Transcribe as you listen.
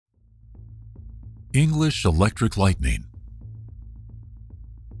English Electric Lightning.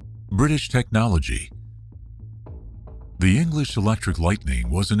 British technology. The English Electric Lightning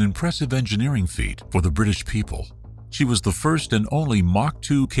was an impressive engineering feat for the British people. She was the first and only Mach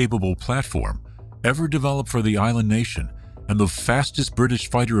 2 capable platform ever developed for the island nation and the fastest British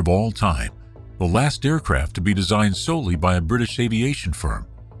fighter of all time, the last aircraft to be designed solely by a British aviation firm,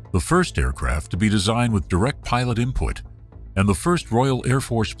 the first aircraft to be designed with direct pilot input, and the first Royal Air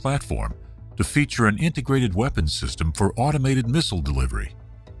Force platform to feature an integrated weapons system for automated missile delivery.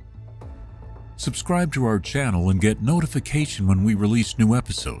 Subscribe to our channel and get notification when we release new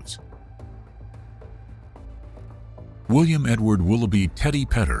episodes. William Edward Willoughby Teddy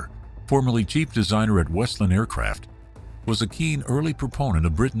Pedder, formerly chief designer at Westland Aircraft, was a keen early proponent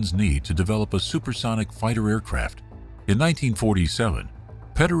of Britain's need to develop a supersonic fighter aircraft. In 1947,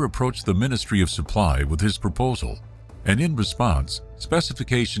 Pedder approached the Ministry of Supply with his proposal, and in response,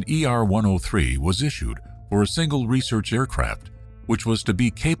 specification ER-103 was issued for a single research aircraft, which was to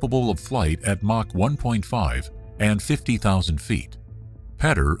be capable of flight at Mach 1.5 and 50,000 feet.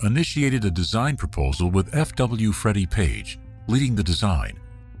 Pedder initiated a design proposal with F.W. Freddie Page leading the design,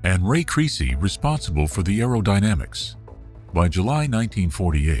 and Ray Creasy responsible for the aerodynamics. By July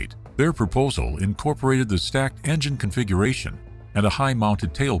 1948, their proposal incorporated the stacked engine configuration and a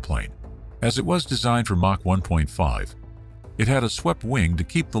high-mounted tailplane, as it was designed for Mach 1.5. It had a swept wing to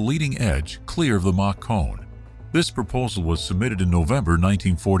keep the leading edge clear of the Mach cone. This proposal was submitted in November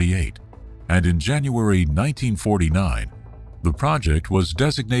 1948, and in January 1949, the project was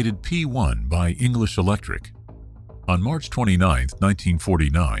designated P1 by English Electric. On March 29,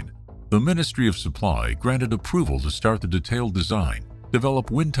 1949, the Ministry of Supply granted approval to start the detailed design,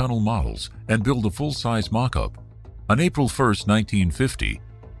 develop wind tunnel models, and build a full-size mock-up. On April 1, 1950,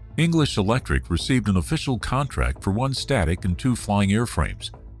 English Electric received an official contract for 1 static and 2 flying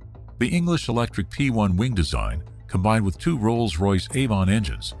airframes. The English Electric P1 wing design, combined with 2 Rolls-Royce Avon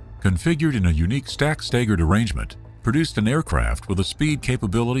engines, configured in a unique stack-staggered arrangement, produced an aircraft with a speed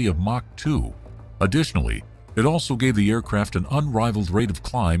capability of Mach 2. Additionally, it also gave the aircraft an unrivaled rate of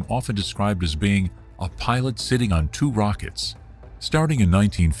climb, often described as being a pilot sitting on 2 rockets. Starting in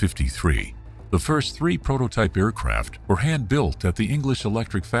 1953, the first 3 prototype aircraft were hand-built at the English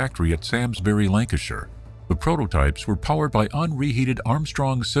Electric factory at Samsbury, Lancashire. The prototypes were powered by unreheated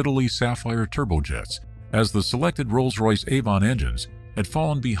Armstrong Siddeley Sapphire turbojets, as the selected Rolls-Royce Avon engines had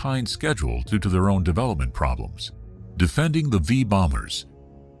fallen behind schedule due to their own development problems. Defending the V-bombers.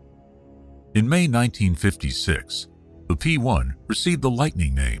 In May 1956, the P-1 received the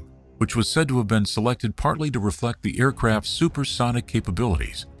Lightning name, which was said to have been selected partly to reflect the aircraft's supersonic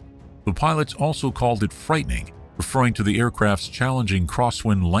capabilities. The pilots also called it frightening, referring to the aircraft's challenging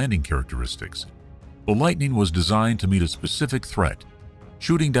crosswind landing characteristics. The Lightning was designed to meet a specific threat,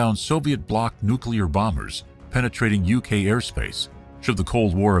 shooting down Soviet bloc nuclear bombers penetrating UK airspace, should the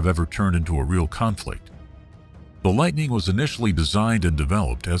Cold War have ever turned into a real conflict. The Lightning was initially designed and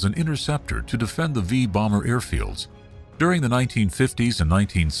developed as an interceptor to defend the V-bomber airfields. During the 1950s and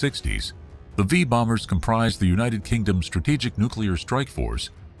 1960s, the V-bombers comprised the United Kingdom Strategic Nuclear Strike Force,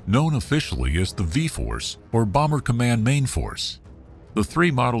 known officially as the V-Force or Bomber Command Main Force. The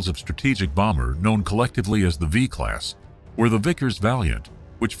 3 models of strategic bomber, known collectively as the V-class, were the Vickers Valiant,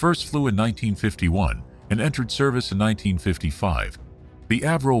 which first flew in 1951 and entered service in 1955, the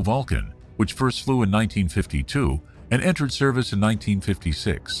Avro Vulcan, which first flew in 1952 and entered service in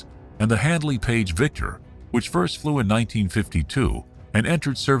 1956, and the Handley Page Victor, which first flew in 1952 and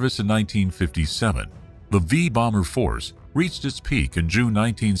entered service in 1957. The V-bomber force reached its peak in June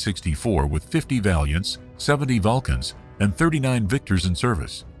 1964 with 50 Valiants, 70 Vulcans, and 39 Victors in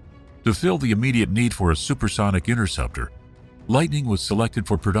service. To fill the immediate need for a supersonic interceptor, Lightning was selected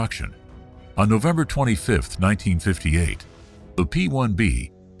for production. On November 25, 1958, the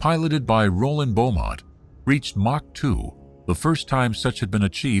P-1B, piloted by Roland Beaumont, reached Mach 2, the first time such had been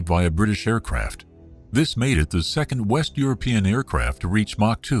achieved by a British aircraft. This made it the second West European aircraft to reach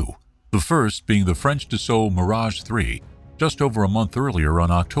Mach 2, the first being the French Dassault Mirage 3, just over a month earlier on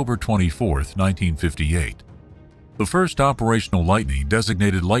October 24, 1958. The first operational Lightning,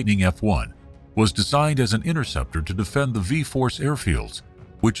 designated Lightning F1, was designed as an interceptor to defend the V-Force airfields,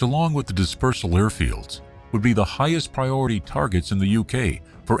 which along with the dispersal airfields, would be the highest priority targets in the UK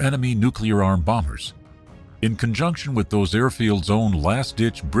for enemy nuclear-armed bombers. In conjunction with those airfields' own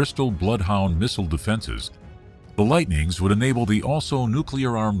last-ditch Bristol Bloodhound missile defenses, the Lightnings would enable the also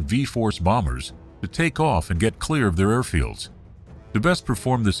nuclear-armed V-Force bombers to take off and get clear of their airfields. To best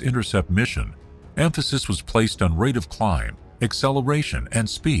perform this intercept mission, emphasis was placed on rate of climb, acceleration, and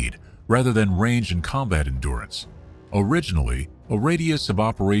speed rather than range and combat endurance. Originally, a radius of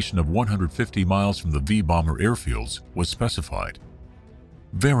operation of 150 miles from the V-bomber airfields was specified.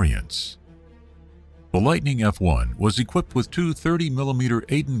 Variants. The Lightning F1 was equipped with two 30mm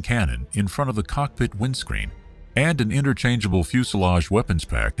Aden cannon in front of the cockpit windscreen and an interchangeable fuselage weapons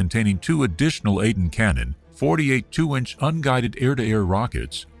pack containing two additional Aden cannon, 48 2-inch unguided air-to-air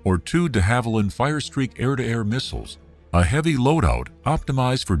rockets, or two de Havilland Firestreak air-to-air missiles, a heavy loadout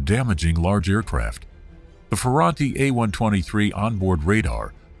optimized for damaging large aircraft. The Ferranti A123 onboard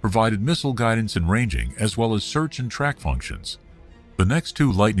radar provided missile guidance and ranging as well as search and track functions. The next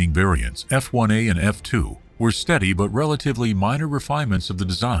two Lightning variants, F1A and F2, were steady but relatively minor refinements of the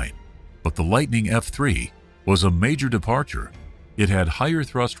design, but the Lightning F3 was a major departure. It had higher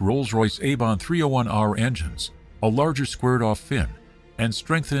thrust Rolls-Royce Avon 301R engines, a larger squared-off fin, and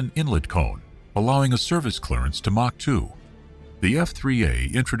strengthened inlet cone, allowing a service clearance to Mach 2. The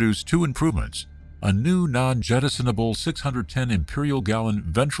F3A introduced two improvements: a new non-jettisonable 610 imperial gallon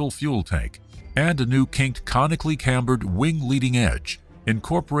ventral fuel tank, and a new kinked conically cambered wing leading edge,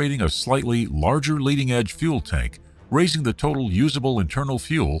 incorporating a slightly larger leading edge fuel tank, raising the total usable internal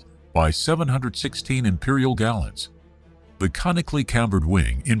fuel by 716 imperial gallons. The conically cambered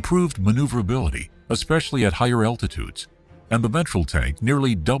wing improved maneuverability, especially at higher altitudes, and the ventral tank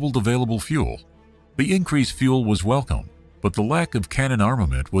nearly doubled available fuel. The increased fuel was welcome, but the lack of cannon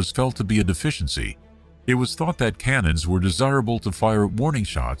armament was felt to be a deficiency. It was thought that cannons were desirable to fire warning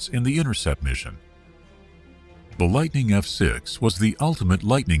shots in the intercept mission. The Lightning F6 was the ultimate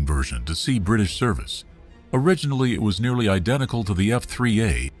Lightning version to see British service. Originally, it was nearly identical to the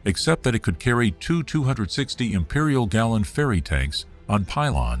F3A, except that it could carry two 260 imperial gallon ferry tanks on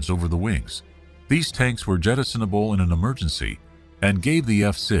pylons over the wings. These tanks were jettisonable in an emergency and gave the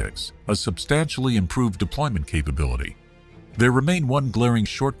F6 a substantially improved deployment capability. There remained one glaring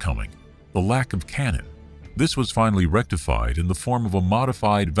shortcoming: the lack of cannon. This was finally rectified in the form of a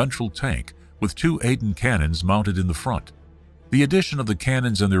modified ventral tank with two Aden cannons mounted in the front. The addition of the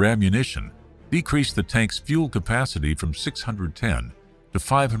cannons and their ammunition decreased the tank's fuel capacity from 610 to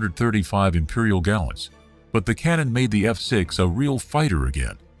 535 imperial gallons, but the cannon made the F6 a real fighter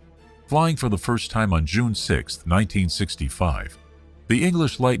again. Flying for the first time on June 6, 1965, the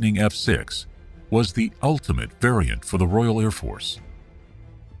English Lightning F6 was the ultimate variant for the Royal Air Force.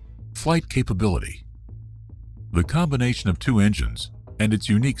 Flight capability. The combination of two engines and its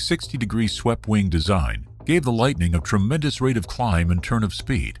unique 60-degree swept-wing design gave the Lightning a tremendous rate of climb and turn of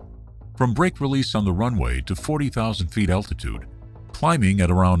speed. From brake release on the runway to 40,000 feet altitude, climbing at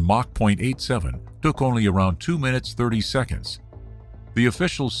around Mach 0.87 took only around 2 minutes 30 seconds. The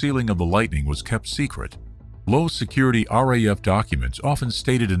official ceiling of the Lightning was kept secret. Low-security RAF documents often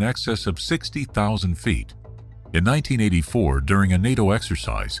stated in excess of 60,000 feet. In 1984, during a NATO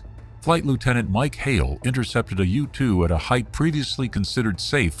exercise, Flight Lieutenant Mike Hale intercepted a U-2 at a height previously considered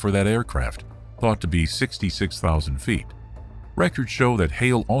safe for that aircraft, thought to be 66,000 feet. Records show that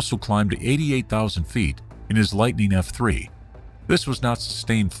Hale also climbed to 88,000 feet in his Lightning F3. This was not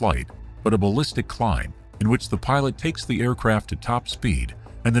sustained flight, but a ballistic climb in which the pilot takes the aircraft to top speed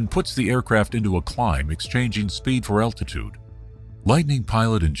and then puts the aircraft into a climb, exchanging speed for altitude. Lightning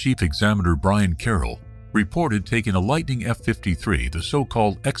pilot and chief examiner Brian Carroll reported taking a Lightning F-53, the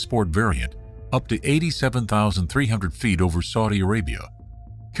so-called export variant, up to 87,300 feet over Saudi Arabia.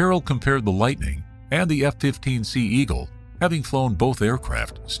 Carroll compared the Lightning and the F-15C Eagle, having flown both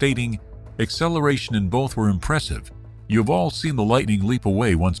aircraft, stating, "Acceleration in both were impressive. You've all seen the Lightning leap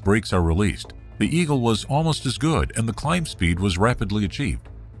away once brakes are released. The Eagle was almost as good, and the climb speed was rapidly achieved.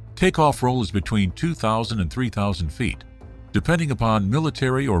 Takeoff roll is between 2,000 and 3,000 feet, depending upon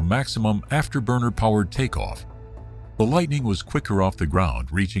military or maximum afterburner-powered takeoff. The Lightning was quicker off the ground,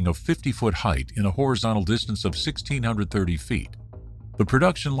 reaching a 50-foot height in a horizontal distance of 1,630 feet. The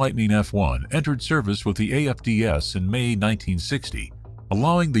production Lightning F1 entered service with the AFDS in May 1960,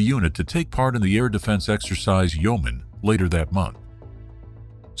 allowing the unit to take part in the air defense exercise Yeoman later that month.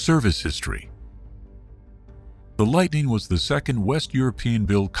 Service history. The Lightning was the second West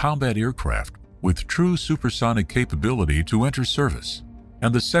European-built combat aircraft with true supersonic capability to enter service,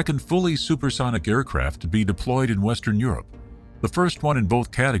 and the second fully supersonic aircraft to be deployed in Western Europe, the first one in both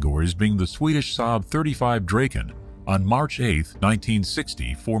categories being the Swedish Saab 35 Draken on March 8,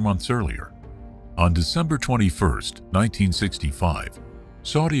 1960, 4 months earlier. On December 21, 1965,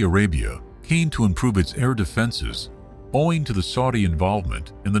 Saudi Arabia, keen to improve its air defenses, owing to the Saudi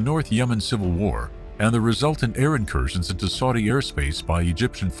involvement in the North Yemen Civil War and the resultant air incursions into Saudi airspace by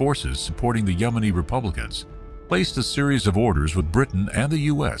Egyptian forces supporting the Yemeni Republicans, placed a series of orders with Britain and the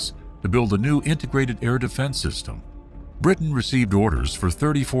U.S. to build a new integrated air defense system. Britain received orders for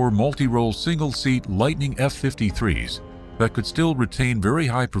 34 multi-role single-seat Lightning F-53s that could still retain very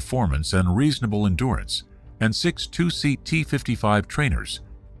high performance and reasonable endurance, and 6 two-seat T-55 trainers,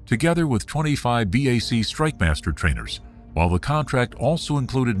 together with 25 BAC Strikemaster trainers, while the contract also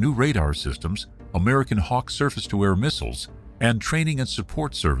included new radar systems, American Hawk surface-to-air missiles, and training and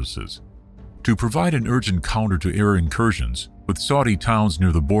support services. To provide an urgent counter to air incursions, with Saudi towns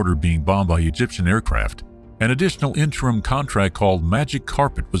near the border being bombed by Egyptian aircraft, an additional interim contract called Magic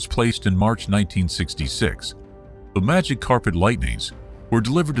Carpet was placed in March 1966. The Magic Carpet Lightnings were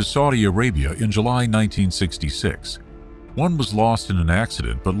delivered to Saudi Arabia in July 1966. One was lost in an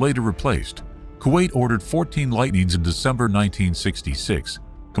accident but later replaced. Kuwait ordered 14 Lightnings in December 1966,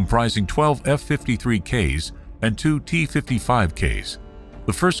 comprising 12 F-53Ks and 2 T-55Ks.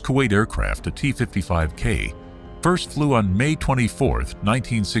 The first Kuwait aircraft, a T-55K, first flew on May 24,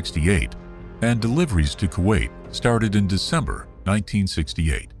 1968, and deliveries to Kuwait started in December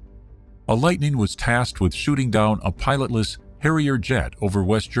 1968. A Lightning was tasked with shooting down a pilotless Harrier jet over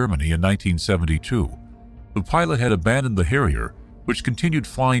West Germany in 1972. The pilot had abandoned the Harrier, which continued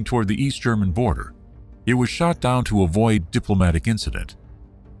flying toward the East German border. It was shot down to avoid diplomatic incident.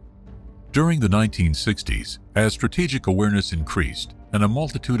 During the 1960s, as strategic awareness increased and a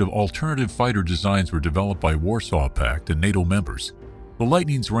multitude of alternative fighter designs were developed by Warsaw Pact and NATO members, the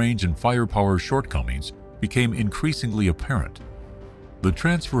Lightning's range and firepower shortcomings became increasingly apparent. The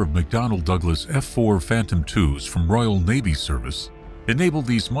transfer of McDonnell Douglas F-4 Phantom IIs from Royal Navy service enabled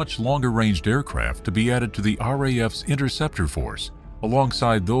these much longer-ranged aircraft to be added to the RAF's interceptor force,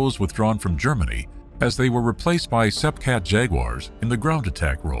 alongside those withdrawn from Germany, as they were replaced by Sepcat Jaguars in the ground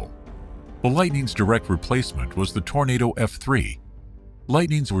attack role. The Lightning's direct replacement was the Tornado F-3.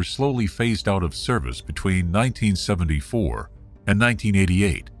 Lightnings were slowly phased out of service between 1974 and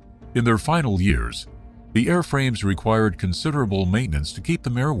 1988. In their final years, the airframes required considerable maintenance to keep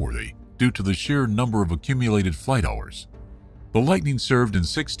them airworthy due to the sheer number of accumulated flight hours. The Lightning served in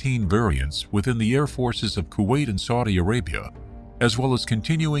 16 variants within the air forces of Kuwait and Saudi Arabia, as well as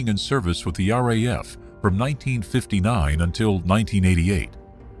continuing in service with the RAF from 1959 until 1988,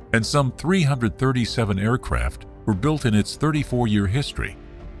 and some 337 aircraft were built in its 34-year history.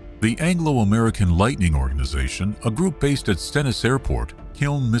 The Anglo-American Lightning Organization, a group based at Stennis Airport,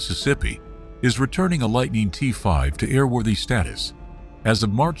 Kiln, Mississippi, is returning a Lightning T-5 to airworthy status. As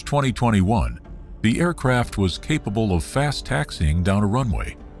of March 2021, the aircraft was capable of fast taxiing down a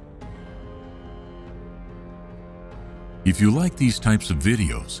runway. If you like these types of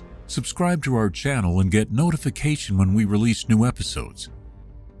videos, subscribe to our channel and get notification when we release new episodes.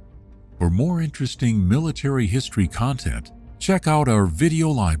 For more interesting military history content, check out our video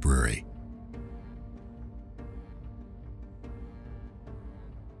library.